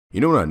You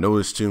know what I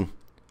noticed too?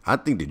 I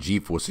think the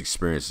GeForce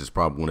experience is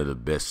probably one of the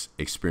best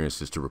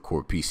experiences to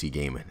record PC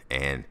gaming.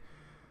 And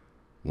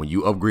when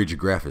you upgrade your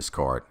graphics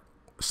card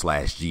 /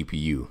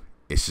 GPU,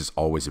 it's just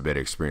always a better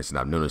experience. And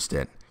I've noticed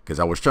that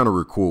because I was trying to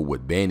record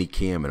with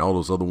Bandicam and all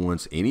those other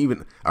ones. And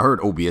even I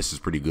heard OBS is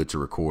pretty good to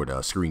record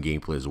screen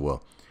gameplay as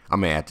well. I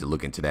may have to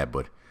look into that.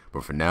 But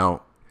for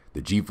now,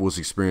 the GeForce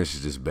experience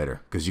is just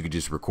better because you can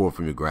just record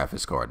from your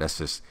graphics card. That's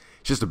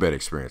just a better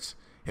experience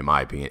in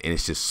my opinion. And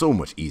it's just so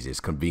much easier.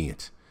 It's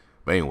convenient.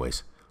 But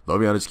anyways,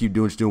 love y'all. Just keep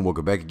doing what you're doing.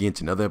 Welcome back again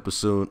to another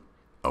episode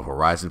of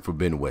Horizon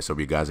Forbidden West. Hope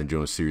you guys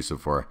enjoying the series so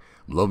far.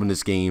 I'm loving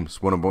this game.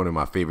 It's one of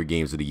my favorite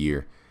games of the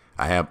year.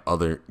 I have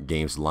other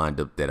games lined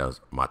up that are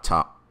my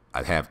top.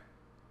 I have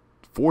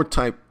 4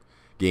 type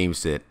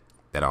games that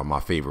are my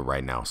favorite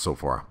right now so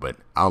far. But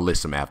I'll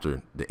list them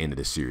after the end of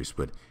the series.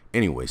 But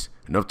anyways,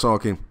 enough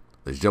talking.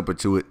 Let's jump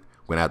into it.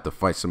 We're going to have to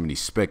fight some of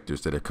these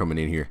specters that are coming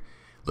in here.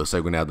 Looks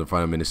like we're going to have to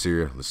fight them in this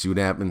area. Let's see what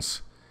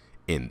happens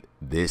in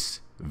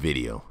this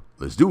video.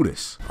 Let's do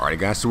this. Alright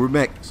guys, so we're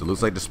back. So it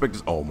looks like the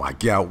specters. Oh my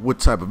god, what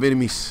type of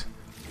enemies?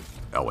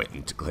 Oh wait, I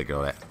need to click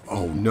all that.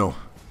 Oh no.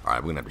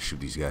 Alright, we're gonna have to shoot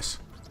these guys.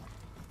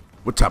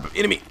 What type of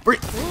enemy? Freak!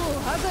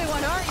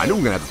 I knew we're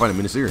gonna have to fight them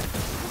in this area.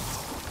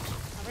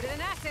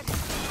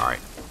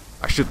 Alright.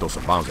 I should throw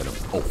some bombs at them.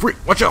 Oh freak,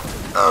 watch out!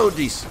 Oh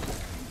jeez.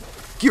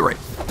 Get right.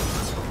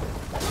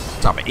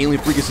 What type of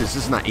alien freak is this?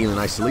 This is not alien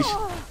isolation.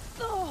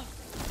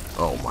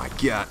 Oh my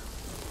god.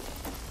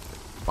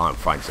 I'm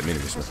fighting some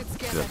enemies, man.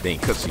 They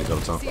ain't cutscenes all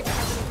the time.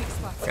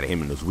 Gotta hit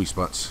him in those weak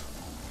spots.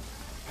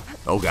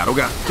 Oh god, oh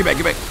god. Get back,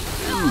 get back.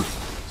 Ooh,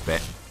 it's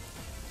bad.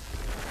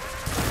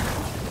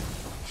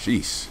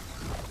 Jeez.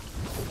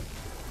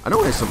 I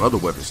know there's some other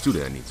weapons too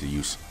that I need to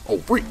use. Oh,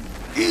 freak.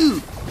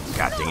 Ew.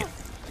 God dang it.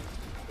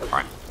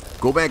 Alright.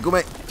 Go back, go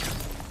back.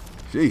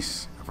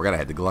 Jeez. I forgot I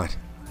had to glide.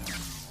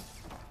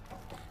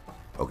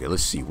 Okay,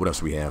 let's see. What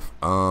else we have?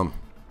 Oh,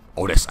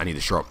 I need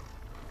the sharp.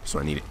 So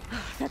I need it.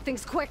 That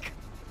thing's quick.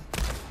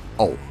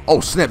 Oh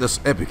snap, that's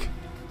epic.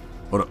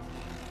 Hold up.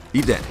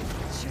 Eat that.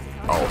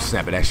 Oh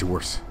snap, it actually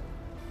works.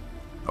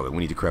 Okay, we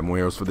need to grab more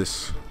arrows for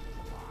this.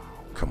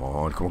 Come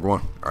on, come on, come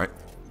on. Alright.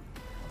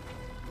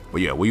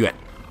 Where you at? Where you at?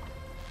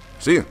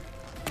 See ya.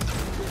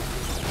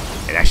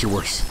 It actually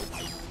works.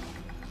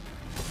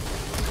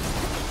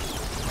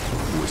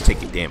 Ooh, it's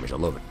taking damage. I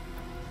love it.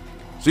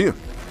 See ya.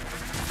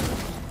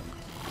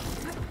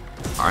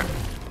 Alright.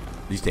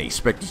 These dang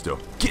specters though.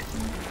 Get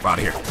out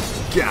of here.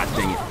 God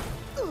dang it.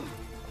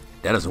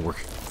 That doesn't work.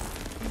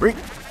 Bring.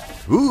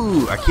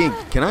 Ooh, I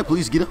can't. Can I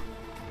please get up?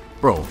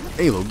 Bro,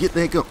 Aloy, get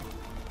the heck up.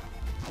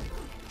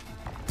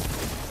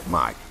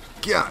 My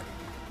god.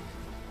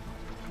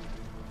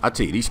 I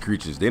tell you, these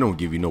creatures, they don't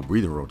give you no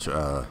breathing room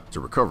to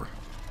recover.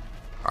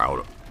 Alright,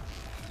 hold up.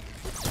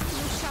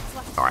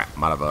 Alright,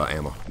 I'm out of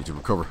ammo. Need to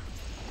recover.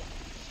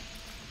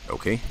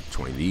 Okay,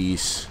 20 of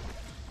these.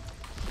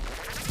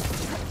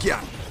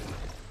 God.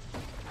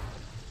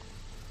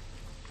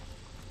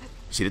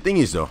 See, the thing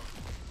is, though.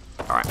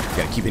 Alright,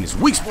 gotta keep in his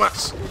weak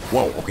spots.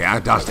 Whoa, okay, I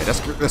dodged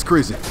that. That's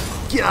crazy.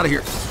 Get out of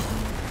here.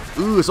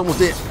 Ooh, it's almost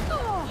dead.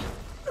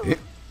 Yeah.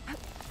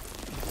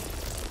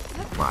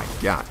 My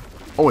god.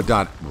 Oh, it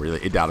died.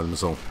 Really? It died on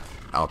its own.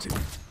 I'll take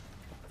it.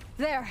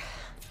 There.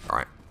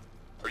 Alright.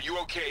 Are you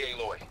okay,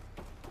 Aloy?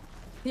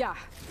 Yeah,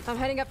 I'm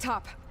heading up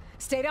top.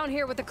 Stay down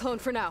here with the clone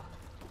for now.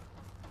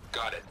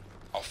 Got it.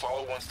 I'll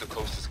follow once the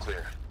coast is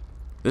clear.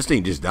 This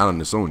thing just died on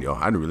its own, yo.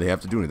 I didn't really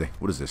have to do anything.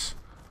 What is this?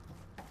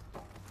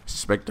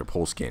 Spectre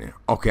pulse cannon.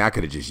 Okay, I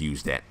could have just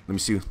used that. Let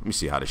me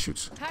see how this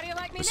shoots. How do you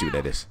like me Let's see what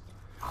that is.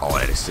 Oh,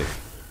 that is sick.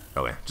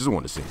 Okay, just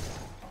wanted to see.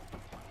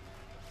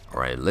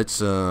 Alright,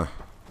 let's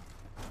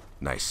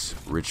nice.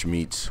 Rich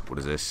meat. What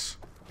is this?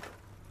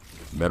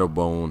 Metal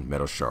bone,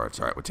 metal shards.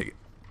 Alright, we'll take it.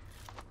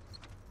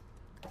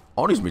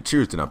 All these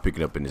materials that I'm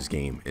picking up in this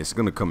game, it's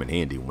gonna come in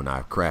handy when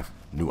I craft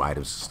new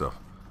items and stuff.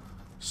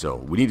 So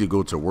we need to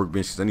go to a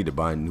workbench because I need to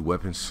buy new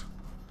weapons.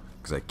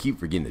 Because I keep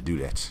forgetting to do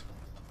that.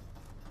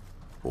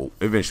 Well,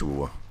 eventually we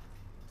will.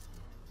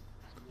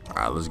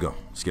 Alright, let's go.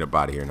 Let's get up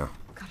out of here now.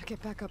 Gotta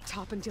get back up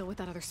top and deal with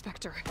that other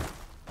specter.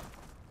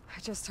 I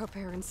just hope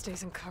Aaron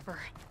stays in cover.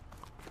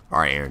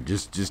 Alright, Aaron,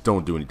 just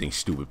don't do anything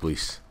stupid,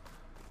 please.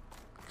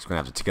 Just gonna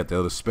have to take out the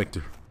other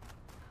specter.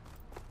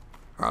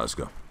 Alright, let's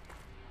go.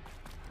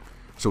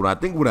 So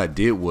what I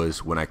did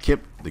was when I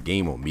kept the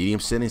game on medium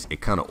settings, it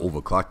kind of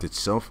overclocked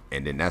itself,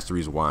 and then that's the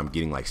reason why I'm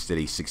getting like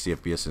steady 60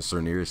 FPS in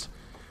certain areas,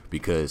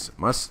 because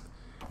my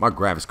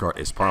graphics card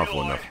is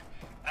powerful enough.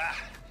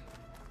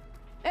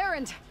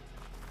 Aaron!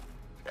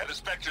 Yeah, the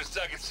Spectre's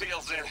dug its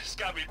heels in. It's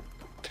got me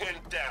pinned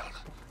down.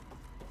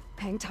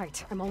 Hang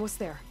tight. I'm almost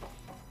there.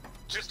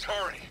 Just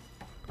hurry.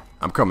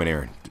 I'm coming,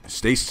 Aaron.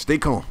 Stay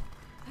calm.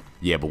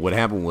 Yeah, but what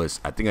happened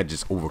was I think I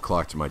just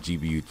overclocked my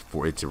GPU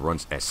for it to run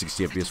at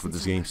 60 FPS with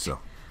this game, so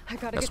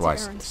that's why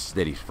it's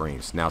steady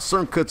frames. Now,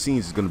 certain cutscenes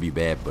is gonna be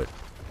bad, but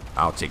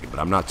I'll take it. But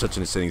I'm not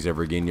touching the settings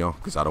ever again, y'all,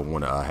 because I don't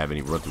want to have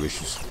any run-through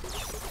issues.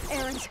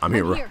 Aaron, I'm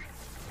here.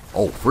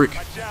 Oh, frick.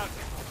 Watch out.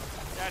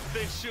 That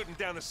thing's shooting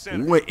down the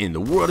center. What in the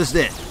world is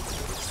that?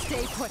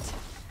 Stay put.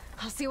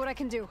 I'll see what I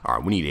can do. All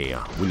right, we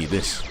need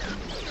this.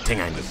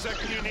 Dang, I The need.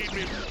 second you need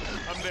me,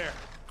 I'm there.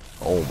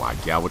 Oh my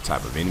God, what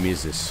type of enemy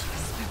is this?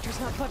 Spectre's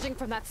not budging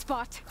from that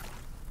spot.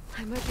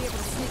 I might be able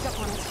to sneak up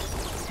on it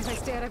if I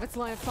stay out of its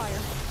line of fire.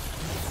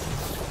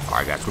 All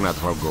right, guys, we're gonna have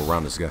to probably go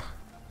around this guy.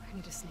 I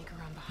need to sneak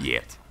around behind Yeah,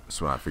 it.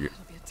 that's what I figured.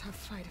 It'll be a tough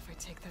fight if I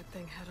take that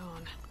thing head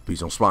on.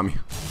 Please don't spot me.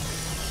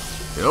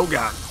 Oh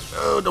God,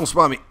 oh, don't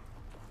spot me.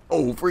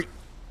 Oh, freak.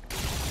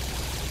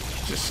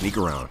 Just sneak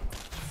around.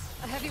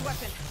 A heavy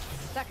weapon.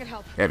 That could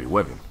help. Heavy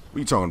weapon. What are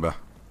you talking about?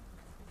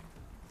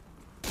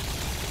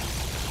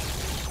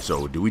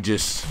 So, do we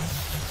just...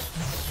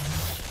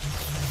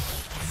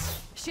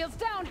 Shield's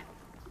down.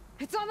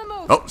 It's on the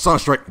move. Oh,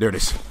 Sunstrike. There it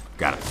is.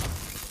 Got it.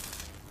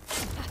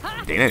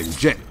 Dang, that is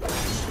jet.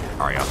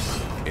 All right,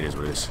 y'all. It is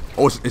what it is.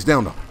 Oh, it's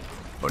down, though.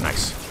 Oh,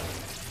 nice.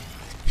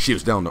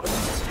 Shield's down, though.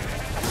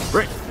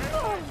 Break.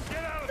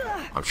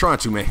 I'm trying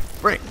to, man.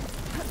 Break.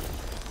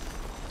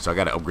 So, I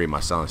got to upgrade my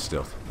silent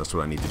stealth. That's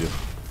what I need to do.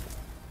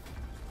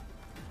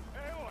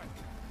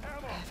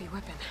 A heavy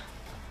weapon.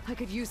 I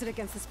could use it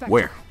against the Spectre.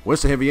 Where?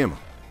 Where's the heavy ammo?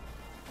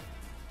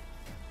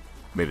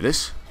 Maybe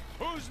this?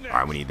 Who's next? All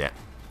right, we need that.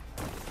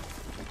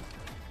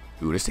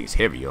 Ooh, this thing's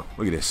heavy, yo.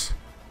 Look at this.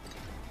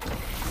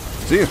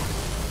 See ya.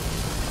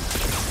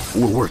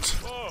 Ooh, it works.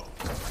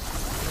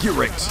 Get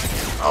wrecked.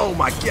 Oh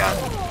my God.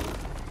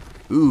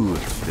 Ooh,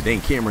 the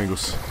dang camera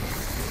angles.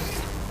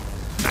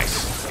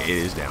 Nice. It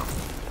is down.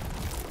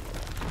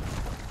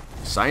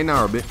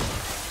 Sayonara, bit.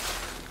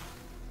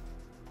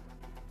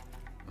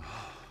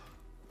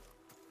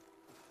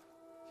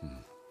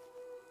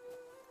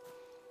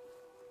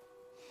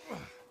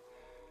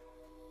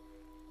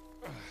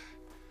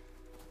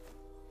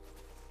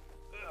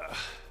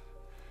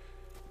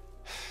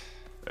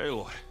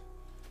 Aloy.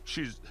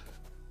 She's...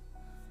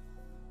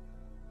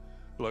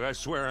 Look, I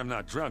swear I'm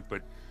not drunk,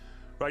 but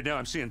right now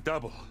I'm seeing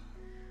double.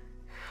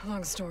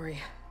 Long story,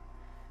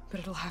 but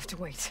it'll have to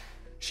wait.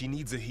 She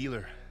needs a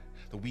healer,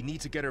 but we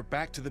need to get her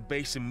back to the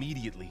base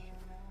immediately.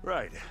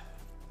 Right.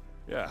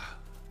 Yeah.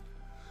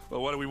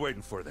 Well, what are we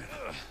waiting for then?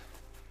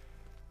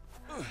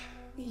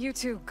 You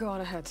two go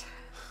on ahead.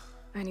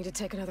 I need to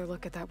take another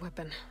look at that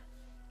weapon.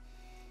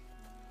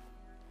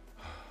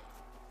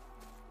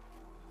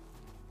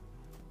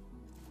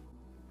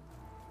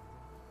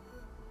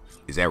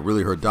 Is that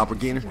really her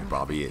doppelganger? Figure out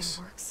Probably how the is.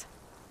 thing works.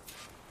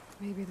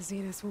 Maybe the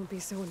Zeniths won't be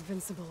so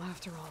invincible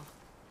after all.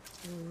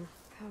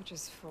 Pouch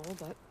is full,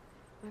 but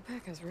my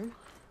pack has room.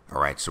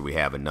 All right, so we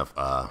have enough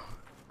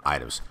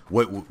items.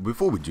 Wait,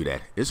 before we do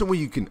that, is there a way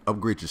you can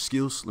upgrade your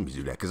skills? Let me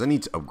do that because I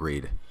need to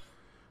upgrade.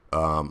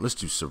 Let's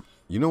do some.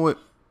 You know what?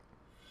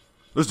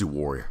 Let's do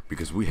warrior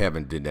because we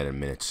haven't did that in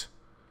minutes.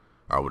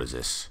 All right, what is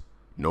this?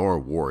 Nora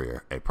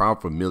warrior, a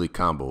powerful melee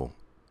combo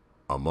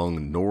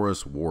among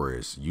Nora's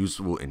warriors,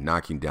 useful in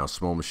knocking down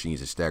small machines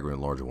and staggering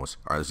larger ones.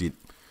 All right,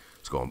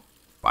 let's go and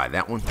buy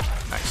that one.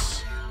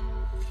 Nice.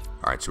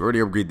 All right, so we already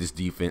upgraded this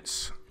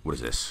defense. What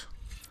is this?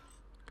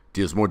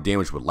 Deals more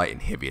damage with light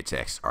and heavy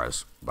attacks. All right,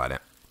 let's buy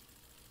that.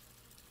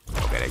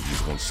 Okay, that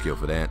use one skill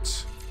for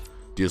that.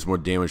 Deals more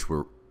damage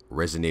with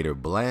resonator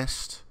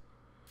blast.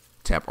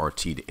 Tap RT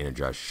to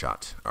energize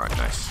shot. All right,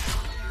 nice.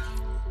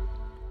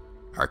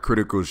 All right,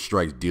 critical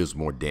strike deals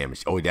more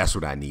damage. Oh, that's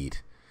what I need.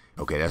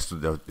 Okay, that's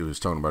what it was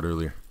talking about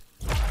earlier.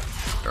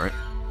 All right.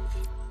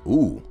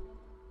 Ooh,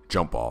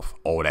 jump off.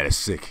 Oh, that is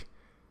sick.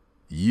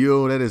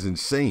 Yo, that is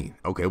insane.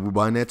 Okay, we're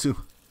buying that too.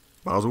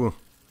 Might as well.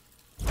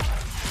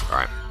 All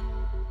right.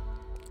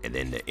 And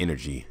then the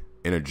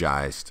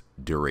energized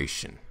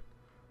duration.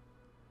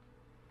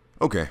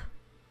 Okay.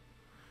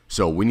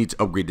 So we need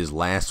to upgrade this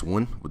last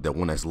one with that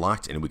one that's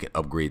locked, and then we can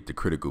upgrade the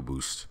critical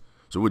boost.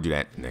 So we'll do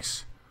that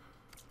next.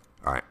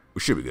 All right, we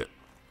should be good.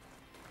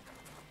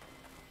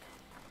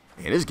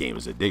 Man, this game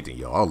is addicting,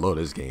 yo. I love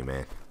this game,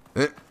 man.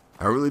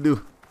 I really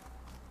do.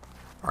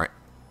 All right,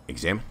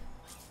 examine.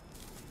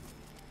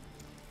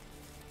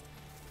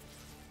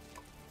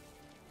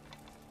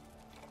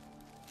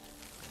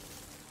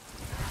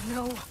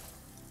 No.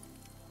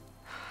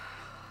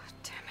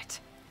 Damn it.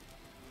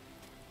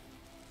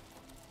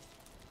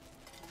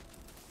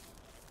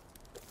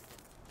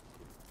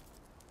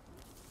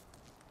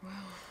 Well,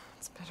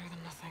 it's better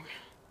than nothing.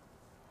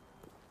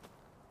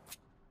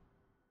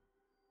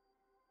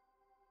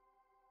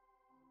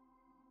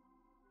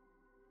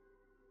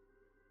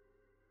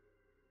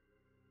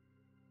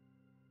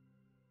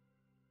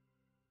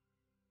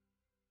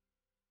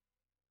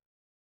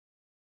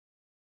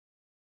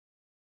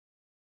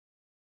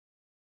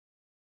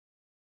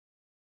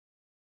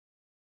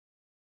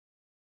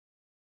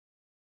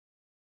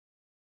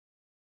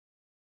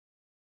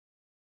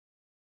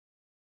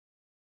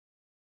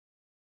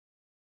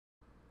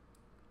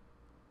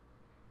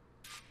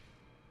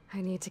 I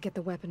need to get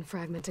the weapon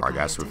fragment to All right,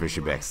 guys, we're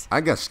fishing back. I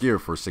got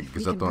scared for a second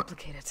because I thought.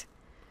 Replicate it.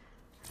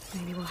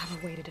 Maybe we'll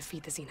have a way to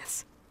defeat the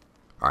Zeniths.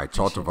 All right,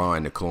 talk to Varl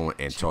and the clone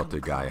and talk to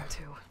Gaia.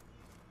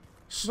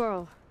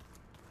 Varl,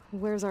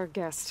 where's our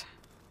guest?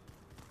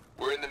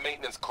 We're in the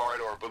maintenance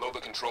corridor below the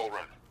control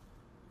room.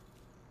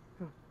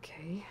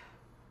 Okay.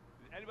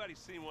 Anybody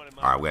seen one in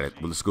my All right,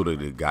 let's go to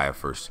the GAIA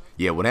first.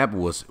 Yeah, what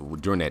happened was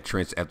during that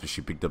trance after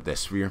she picked up that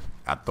sphere,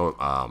 I thought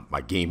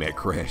my game had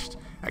crashed.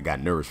 I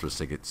got nervous for a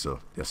second, so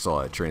I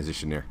saw a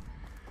transition there.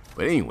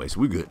 But anyways,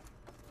 we good.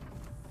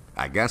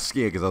 I got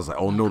scared because I was like,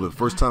 oh no, the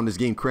first time this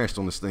game crashed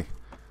on this thing.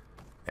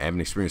 I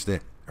haven't experienced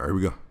that. All right, here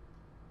we go.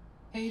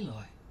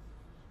 Aloy,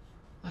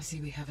 I see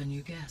we have a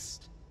new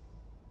guest.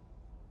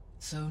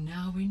 So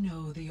now we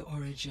know the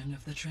origin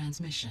of the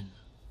transmission.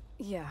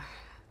 Yeah.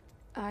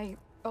 I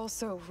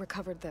also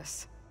recovered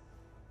this.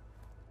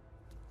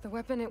 The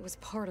weapon it was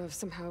part of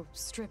somehow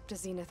stripped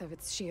Zenith of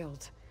its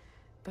shield,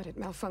 but it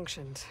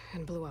malfunctioned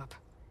and blew up.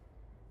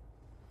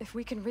 If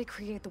we can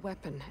recreate the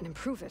weapon and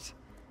improve it,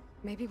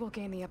 maybe we'll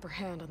gain the upper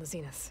hand on the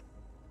Zenith.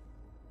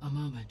 A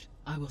moment,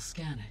 I will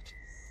scan it.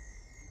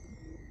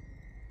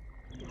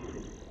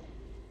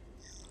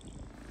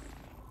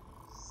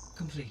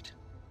 Complete.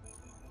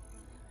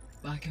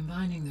 By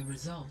combining the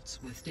results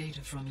with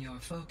data from your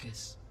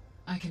focus,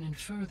 I can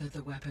infer that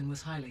the weapon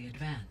was highly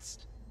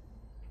advanced,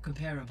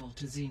 comparable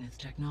to Zenith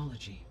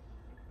technology,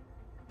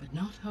 but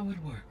not how it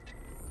worked.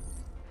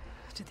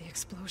 Did the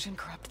explosion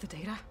corrupt the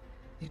data?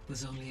 It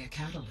was only a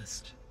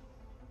catalyst.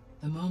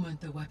 The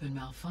moment the weapon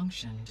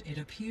malfunctioned, it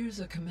appears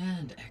a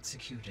command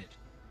executed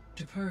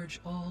to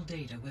purge all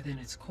data within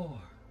its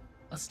core.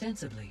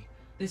 Ostensibly,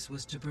 this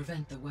was to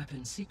prevent the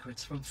weapon's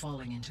secrets from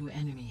falling into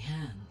enemy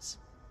hands.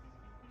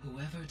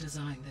 Whoever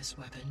designed this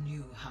weapon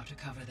knew how to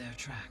cover their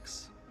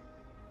tracks.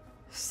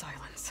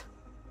 Sylens.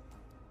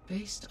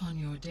 Based on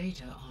your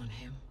data on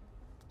him,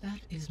 that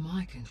is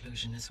my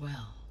conclusion as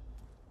well.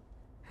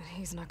 And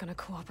he's not gonna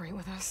cooperate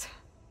with us.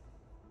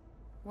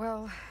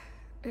 Well,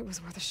 it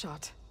was worth a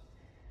shot.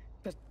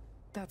 But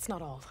that's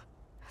not all.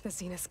 The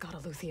Zenith got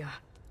Aletheia,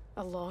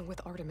 along with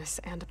Artemis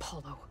and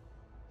Apollo.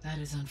 That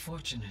is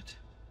unfortunate.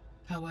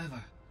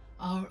 However,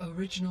 our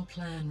original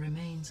plan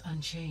remains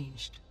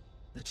unchanged.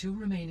 The two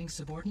remaining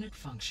subordinate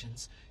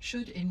functions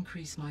should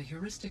increase my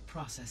heuristic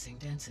processing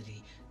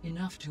density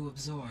enough to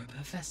absorb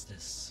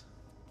Hephaestus.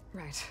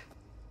 Right.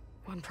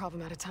 One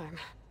problem at a time.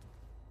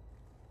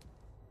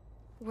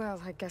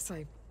 Well, I guess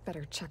I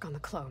better check on the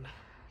clone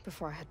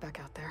before I head back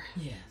out there.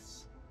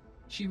 Yes.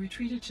 She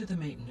retreated to the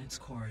maintenance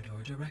corridor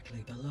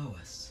directly below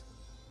us.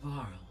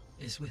 Varl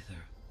is with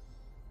her.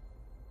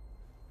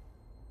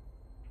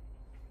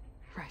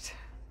 Right.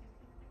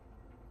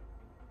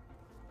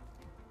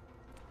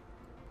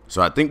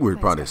 So I think we're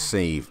probably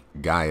save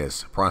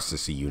GAIA's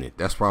processing unit.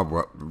 That's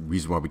probably the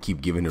reason why we keep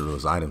giving her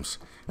those items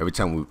every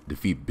time we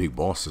defeat big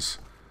bosses.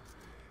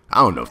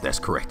 I don't know if that's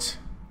correct,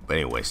 but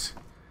anyways,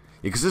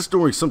 because this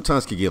story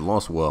sometimes can get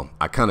lost. Well,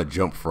 I kind of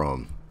jumped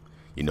from,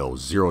 you know,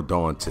 Zero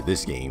Dawn to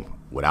this game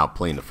without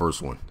playing the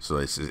first one, so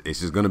it's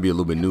just gonna be a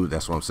little bit new.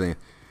 That's what I'm saying.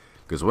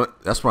 Because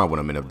that's probably what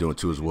I'm end up doing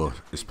too as well,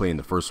 is playing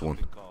the first one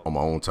on my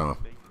own time.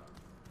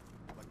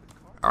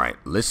 All right,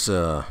 let's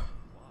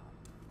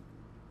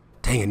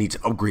Dang, I need to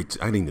upgrade.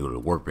 I need to go to the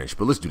workbench,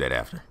 but let's do that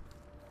after.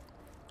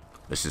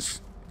 Let's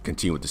just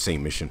continue with the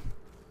same mission.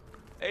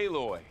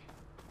 Aloy,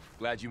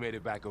 glad you made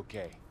it back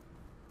okay.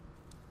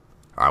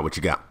 All right, what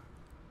you got?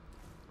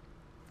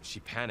 She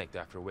panicked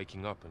after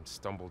waking up and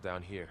stumbled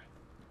down here.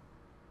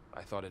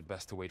 I thought it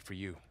best to wait for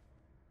you.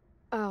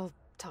 I'll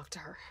talk to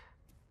her.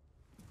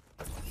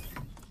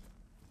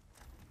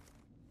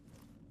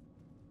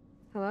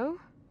 Hello?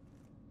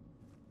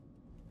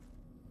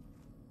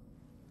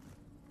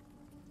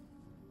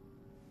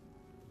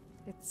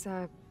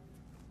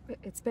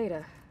 It's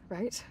Beta,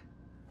 right?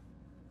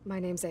 My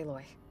name's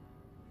Aloy.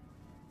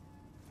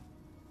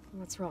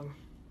 What's wrong?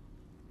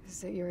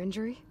 Is it your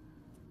injury?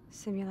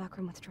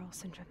 Simulacrum withdrawal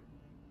syndrome.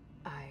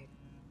 I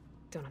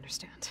don't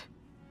understand.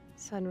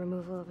 Sudden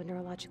removal of a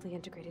neurologically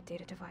integrated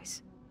data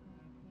device.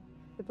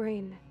 The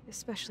brain,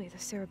 especially the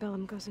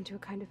cerebellum, goes into a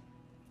kind of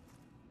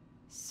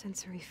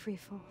sensory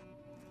freefall.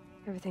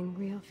 Everything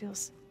real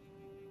feels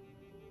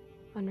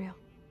unreal.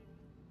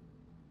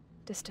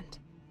 Distant.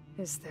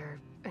 Is there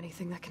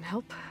anything that can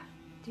help?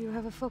 Do you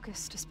have a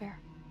focus to spare?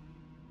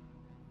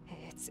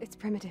 It's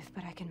primitive,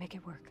 but I can make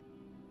it work.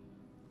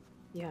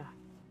 Yeah.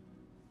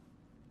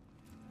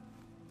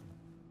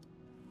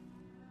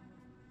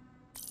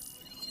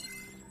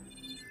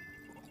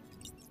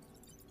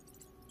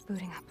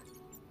 Booting up.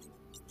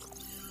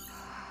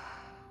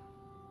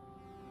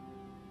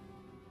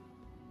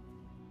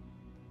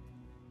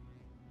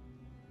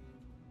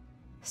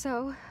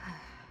 So,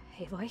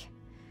 Aloy,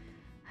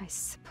 I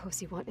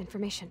suppose you want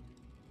information.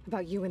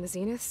 About you and the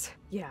Zeniths?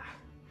 Yeah.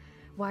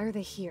 Why are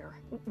they here?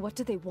 What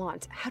do they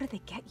want? How did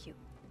they get you?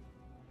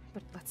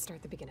 But let's start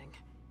at the beginning.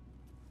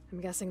 I'm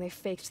guessing they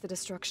faked the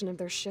destruction of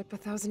their ship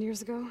 1,000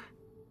 years ago?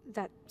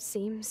 That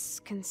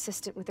seems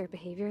consistent with their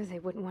behavior. They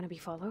wouldn't want to be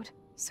followed.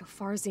 So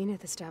far,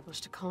 Zenith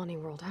established a colony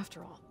world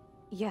after all.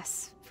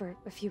 Yes, for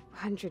a few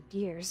hundred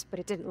years, but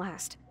it didn't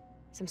last.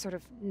 Some sort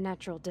of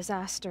natural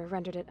disaster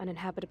rendered it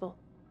uninhabitable.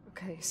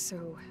 Okay,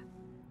 so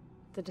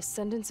the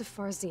descendants of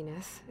Far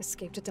Zenith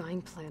escaped a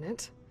dying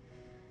planet,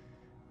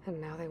 and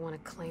now they want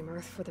to claim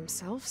Earth for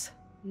themselves?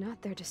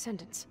 Not their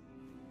descendants.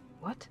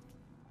 What?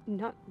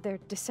 not their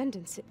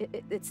descendants.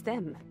 It's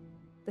them.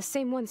 The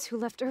same ones who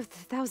left Earth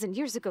 1,000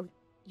 years ago.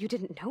 You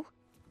didn't know?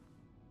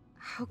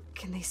 How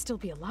can they still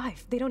be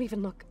alive? They don't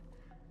even look...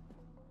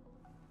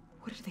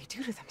 What did they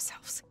do to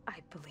themselves? I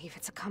believe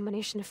it's a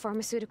combination of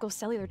pharmaceutical,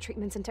 cellular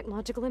treatments, and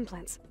technological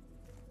implants.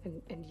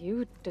 And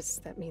you? Does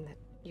that mean that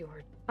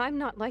you're... I'm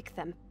not like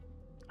them.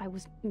 I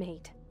was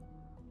made.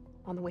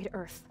 On the way to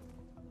Earth.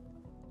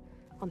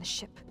 On the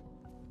ship.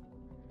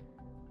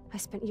 I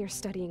spent years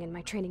studying in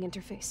my training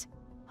interface.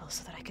 All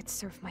so that I could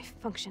serve my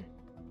function.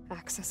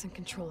 Access and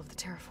control of the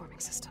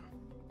terraforming system.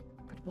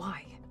 But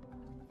why?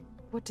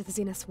 What do the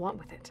Zeniths want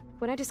with it?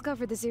 When I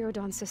discovered the Zero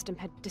Dawn system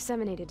had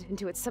disseminated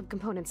into its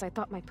subcomponents, I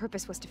thought my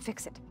purpose was to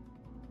fix it.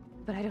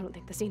 But I don't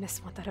think the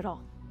Zeniths want that at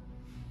all.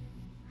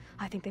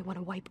 I think they want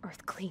to wipe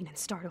Earth clean and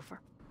start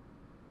over.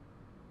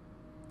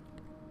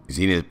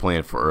 Zenith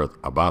plan for Earth.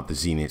 About the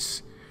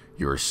Zeniths.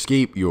 Your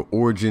escape, your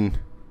origin.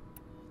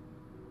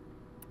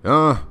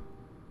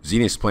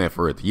 Zenith's plan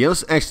for Earth. Yeah,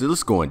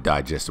 let's go and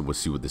digest it. We'll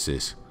see what this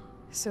is.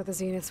 So the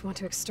Zeniths want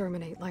to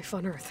exterminate life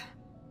on Earth.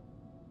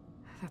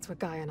 That's what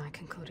GAIA and I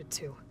concluded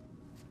too.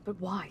 But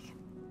why?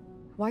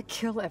 Why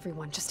kill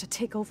everyone just to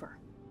take over?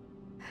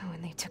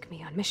 When they took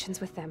me on missions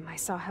with them, I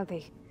saw how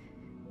they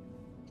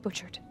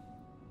butchered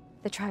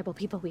the tribal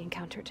people we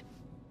encountered.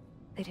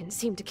 They didn't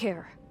seem to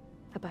care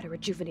about a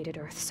rejuvenated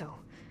Earth, so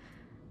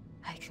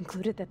I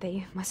concluded that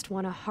they must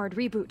want a hard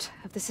reboot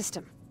of the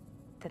system.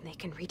 Then they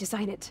can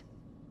redesign it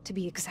to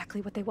be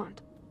exactly what they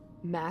want.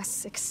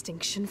 Mass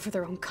extinction for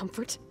their own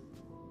comfort?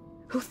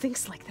 Who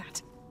thinks like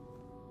that?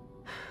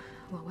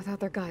 Well, without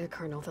their GAIA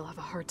kernel, they'll have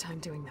a hard time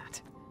doing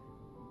that.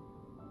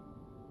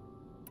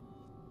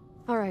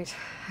 Alright,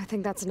 I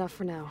think that's enough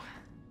for now.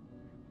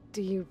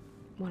 Do you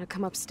want to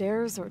come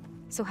upstairs, or...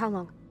 So how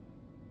long?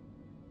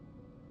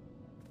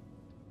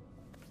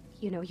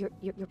 You know, your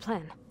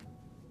plan.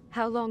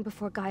 How long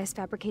before Gaia's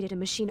fabricated a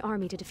machine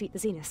army to defeat the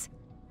Zeniths?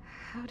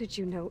 How did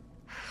you know?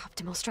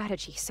 Optimal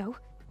strategy, so?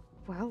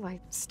 Well, I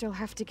still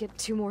have to get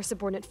 2 more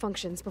subordinate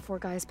functions before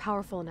Gaia's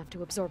powerful enough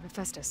to absorb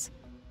Hephaestus.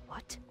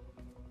 What?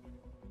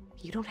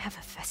 You don't have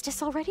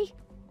Hephaestus already?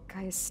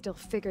 Gaia's still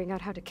figuring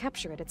out how to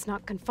capture it. It's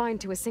not confined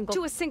to a single...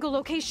 To a single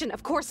location,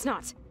 of course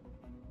not!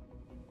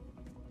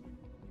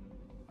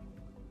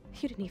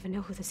 You didn't even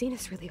know who the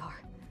Zeniths really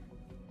are.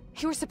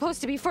 You were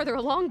supposed to be further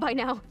along by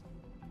now!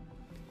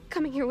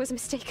 Coming here was a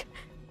mistake.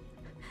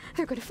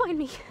 They're gonna find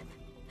me.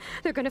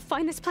 They're gonna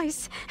find this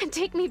place and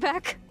take me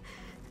back.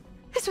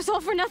 This was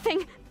all for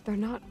nothing! They're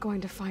not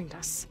going to find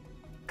us.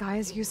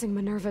 Gaia's using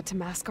Minerva to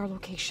mask our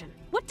location.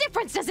 What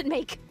difference does it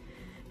make?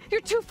 You're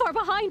too far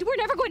behind. We're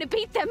never going to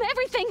beat them.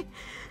 Everything.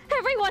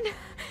 Everyone.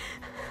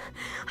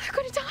 They're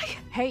going to die.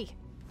 Hey.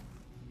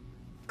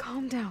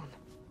 Calm down.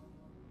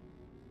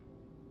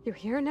 You're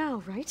here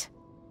now, right?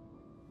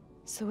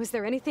 So is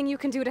there anything you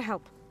can do to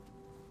help?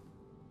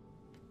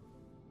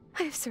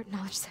 I have certain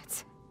knowledge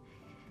sets.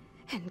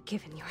 And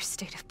given your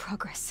state of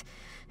progress,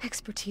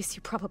 expertise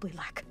you probably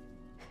lack.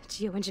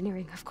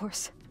 Geoengineering, of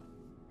course.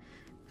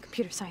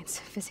 Computer science,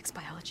 physics,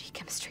 biology,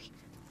 chemistry.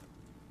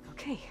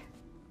 Okay.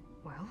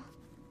 Well,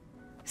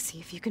 see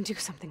if you can do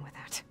something with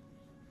that.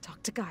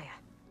 Talk to GAIA.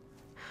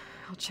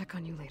 I'll check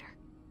on you later.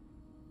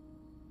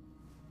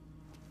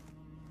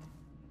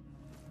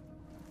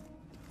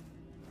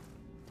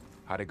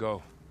 How'd it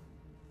go?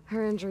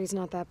 Her injury's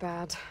not that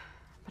bad,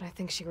 but I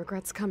think she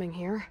regrets coming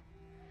here.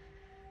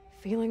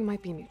 Feeling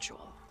might be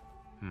mutual.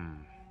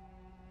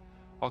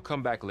 I'll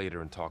come back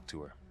later and talk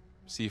to her.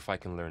 See if I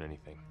can learn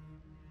anything.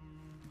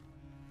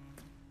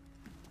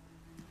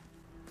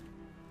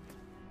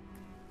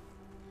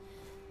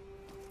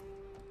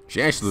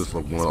 She actually looks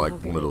like more like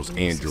one of those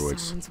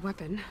androids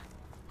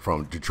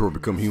from Detroit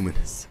Become Human.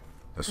 That's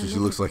what she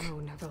looks like.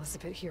 Nevertheless, a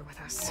bit here with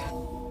us.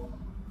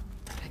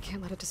 But I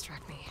can't let it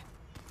distract me.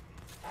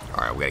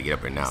 Alright, we gotta get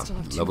up here now.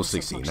 Level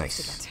 60,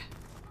 nice.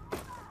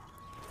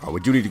 Alright, we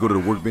do need to go to the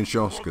workbench,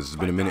 y'all, because it's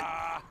been a minute.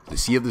 The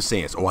Sea of the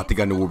Sands. Oh, I think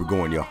I know where we're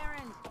going, y'all.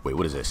 Wait,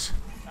 what is this?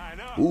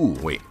 Ooh,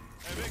 wait.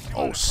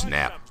 Oh,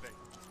 snap.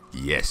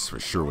 Yes, for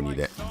sure we need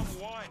that.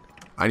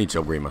 I need to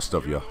upgrade my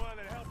stuff, y'all.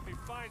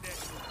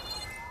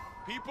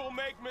 People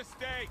make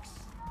mistakes.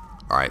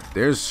 Alright,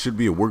 there should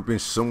be a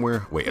workbench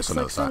somewhere. Wait, that's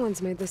another side.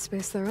 Someone's made this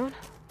space their own.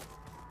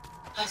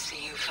 I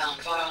see you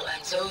found Varl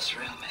and Zoe's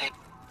room.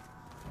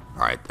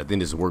 Alright, I think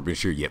there's a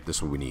workbench here. Yep, this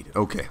is what we need.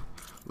 Okay,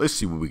 let's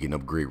see what we can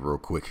upgrade real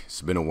quick.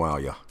 It's been a while,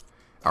 y'all.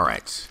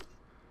 Alright.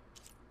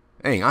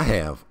 Dang, I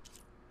have...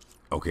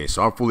 Okay,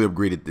 so I fully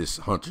upgraded this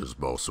hunter's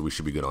bow, so we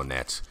should be good on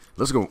that.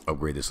 Let's go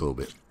upgrade this a little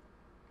bit.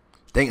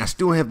 Dang, I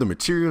still have the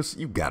materials?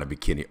 You gotta be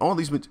kidding. All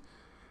these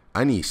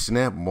I need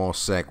snap moss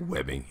sack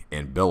webbing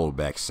and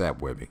bellowback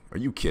sap webbing. Are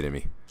you kidding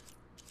me?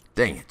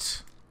 Dang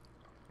it.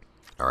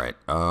 Alright,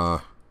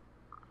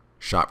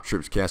 shop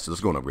trips caster.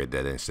 Let's go and upgrade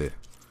that instead.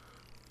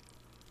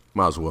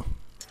 Might as well.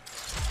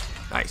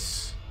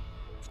 Nice.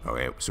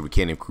 Okay, so we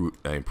can't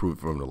improve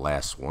from the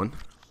last one.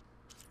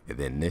 And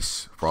then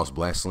this frost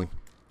blastling.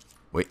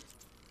 Wait,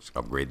 let's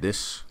upgrade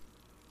this.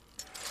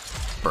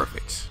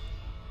 Perfect.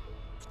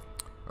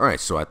 Alright,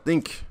 so I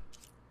think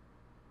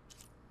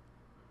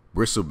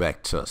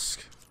Bristleback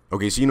tusk.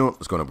 Okay, so you know what?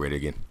 Let's go and upgrade it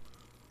again.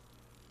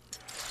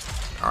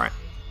 Alright.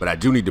 But I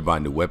do need to buy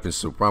new weapons,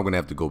 so probably going to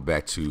have to go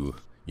back to,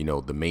 you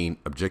know, the main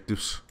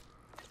objectives.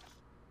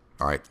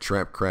 Alright,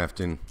 trap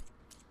crafting.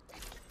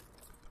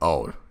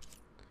 Oh,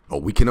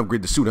 we can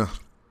upgrade the suit, huh?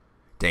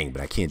 Dang,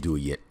 but I can't do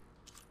it yet.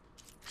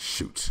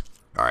 Shoot.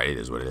 Alright, it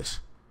is what it is.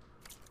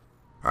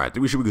 Alright, I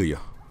think we should be good, yo.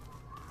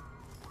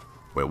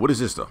 Wait, what is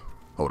this, though?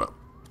 Hold up.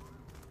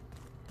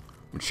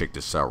 Let me check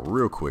this out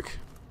real quick.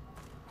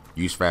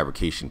 Use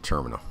fabrication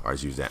terminal. Alright,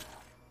 let's use that.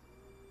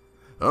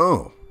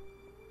 Oh.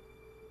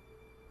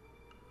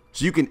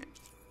 So you can...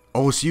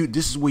 Oh, so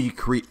this is where you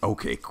create...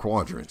 Okay,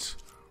 quadrants.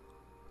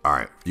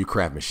 Alright, you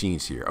craft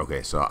machines here.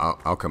 Okay, so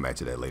I'll come back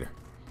to that later.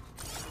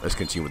 Let's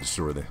continue with the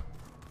story then.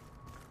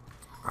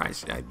 Alright,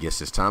 so I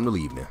guess it's time to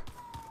leave now.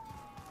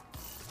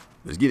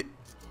 Let's get it.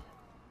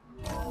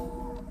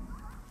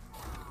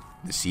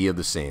 The Sea of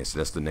the Sands. So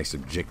that's the next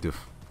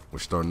objective. We're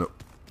starting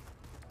up.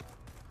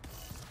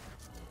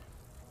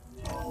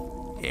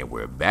 And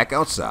we're back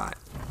outside.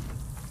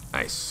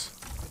 Nice.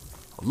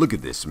 Oh, look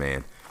at this,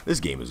 man. This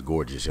game is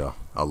gorgeous, y'all.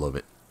 I love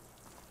it.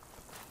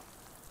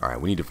 Alright,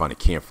 we need to find a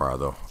campfire,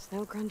 though.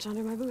 Snow crunch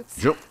under my boots.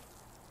 Jump.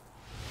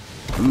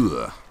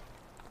 Ugh.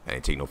 I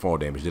didn't take no fall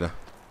damage, did I?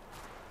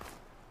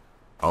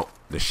 Oh,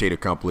 the shader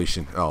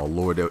compilation. Oh,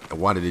 Lord.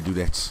 Why did they do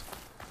that?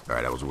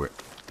 Alright, that was weird.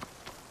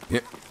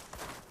 Yep.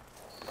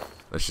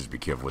 Let's just be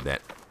careful with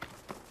that.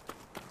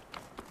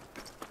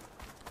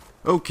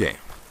 Okay.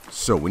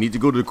 So, we need to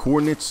go to the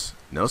coordinates.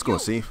 Now, let's go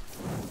and save.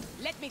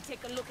 Let me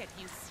take a look at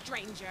you,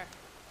 stranger.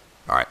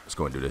 Alright, let's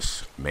go and do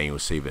this. Manual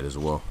save it as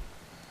well.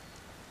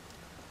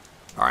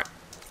 Alright.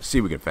 Let's see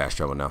if we can fast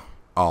travel now.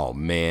 Oh,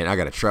 man. I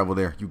got to travel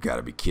there? You got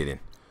to be kidding.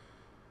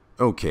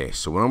 Okay,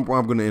 so what I'm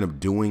going to end up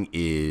doing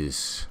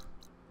is...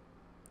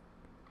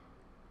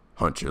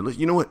 Hunter.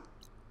 You know what?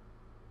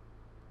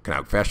 Can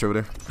I fast travel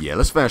there? Yeah,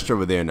 let's fast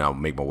travel there and I'll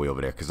make my way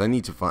over there. Because I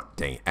need to find...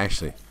 Dang,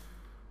 actually...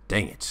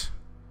 Dang it.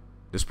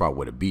 This is probably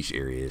where the beach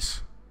area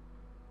is.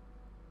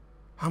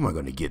 How am I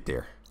going to get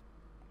there?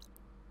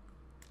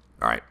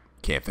 Alright,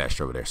 can't fast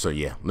travel there. So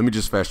yeah, let me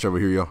just fast travel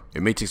here, y'all.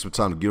 It may take some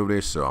time to get over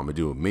there, so I'm going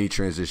to do a mini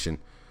transition.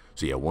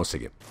 So yeah, 1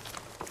 second.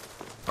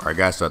 Alright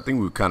guys, so I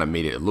think we've kind of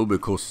made it a little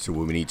bit closer to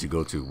where we need to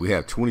go to. We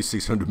have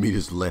 2,600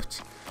 meters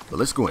left. But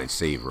let's go ahead and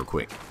save real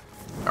quick.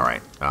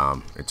 Alright,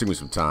 it took me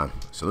some time.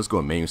 So let's go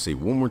and manually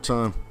save one more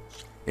time.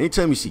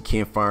 Anytime you see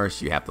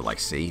campfires, you have to like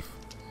save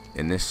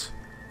in this.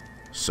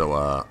 So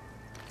I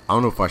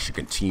don't know if I should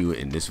continue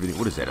in this video.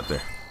 What is that up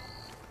there?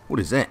 What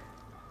is that?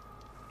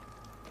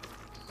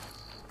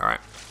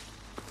 Alright.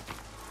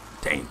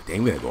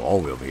 Dang, we gotta go all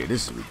the way over here.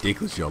 This is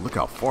ridiculous, y'all. Look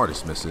how far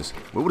this mess is.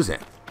 Wait, what is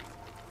that?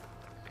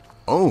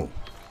 Oh.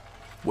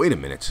 Wait a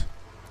minute.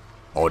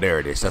 Oh, there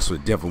it is. That's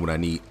definitely what I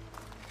need.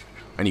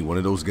 I need one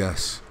of those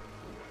guys.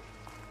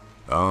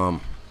 But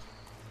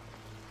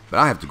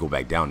I have to go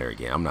back down there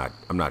again. I'm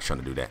not trying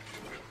to do that.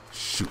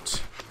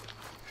 Shoot.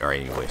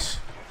 Alright, anyways.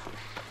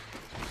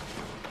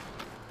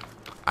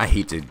 I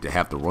hate to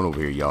have to run over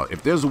here, y'all.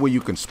 If there's a way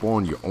you can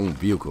spawn your own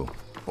vehicle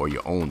or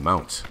your own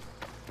mount,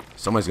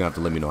 somebody's gonna have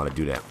to let me know how to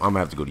do that. I'm gonna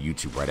have to go to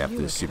YouTube right after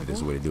this, see if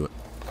there's a way to do it.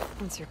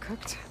 Once you're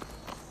cooked.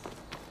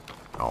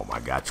 Oh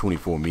my god,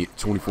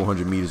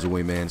 2,400 meters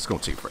away, man. It's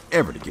gonna take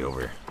forever to get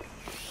over here.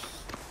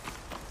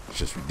 It's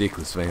just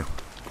ridiculous, fam.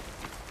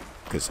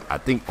 Because I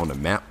think on the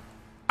map,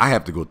 I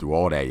have to go through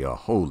all that, y'all.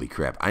 Holy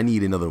crap. I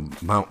need another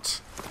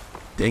mount.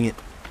 Dang it.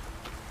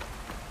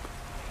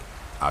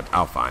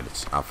 I'll find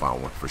it. I'll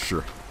find one for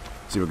sure.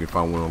 See if I can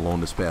find one along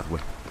this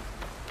pathway.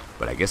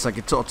 But I guess I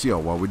can talk to y'all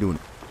while we're doing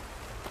it.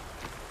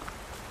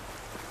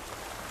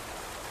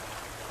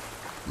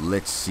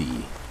 Let's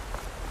see.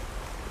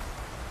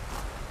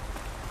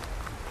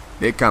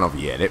 They kind of,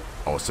 yeah.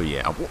 Oh, so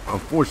yeah.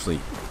 Unfortunately,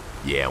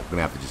 yeah, we're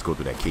gonna have to just go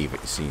through that cave,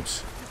 it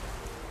seems.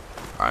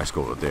 All right, let's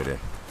go up there then.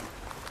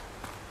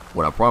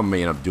 What I probably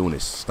may end up doing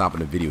is stopping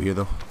the video here,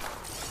 though.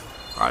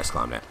 All right, let's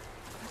climb that.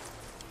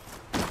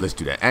 Let's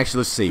do that. Actually,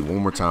 let's save one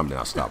more time, then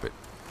I'll stop it.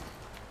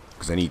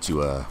 Because I need to,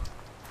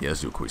 yeah,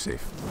 let's do a quick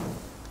save.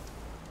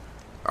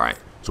 Alright,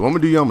 so what I'm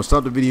going to do, y'all, I'm going to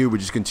stop the video. We'll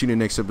just continue the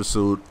next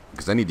episode.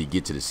 Because I need to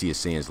get to the Sea of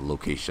Sands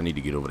location. I need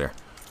to get over there.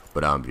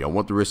 But if y'all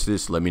want the rest of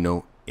this, let me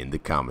know in the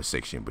comment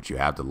section. But you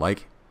have to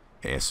like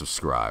and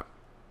subscribe.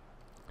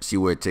 See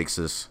where it takes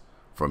us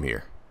from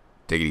here.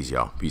 Take it easy,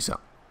 y'all. Peace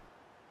out.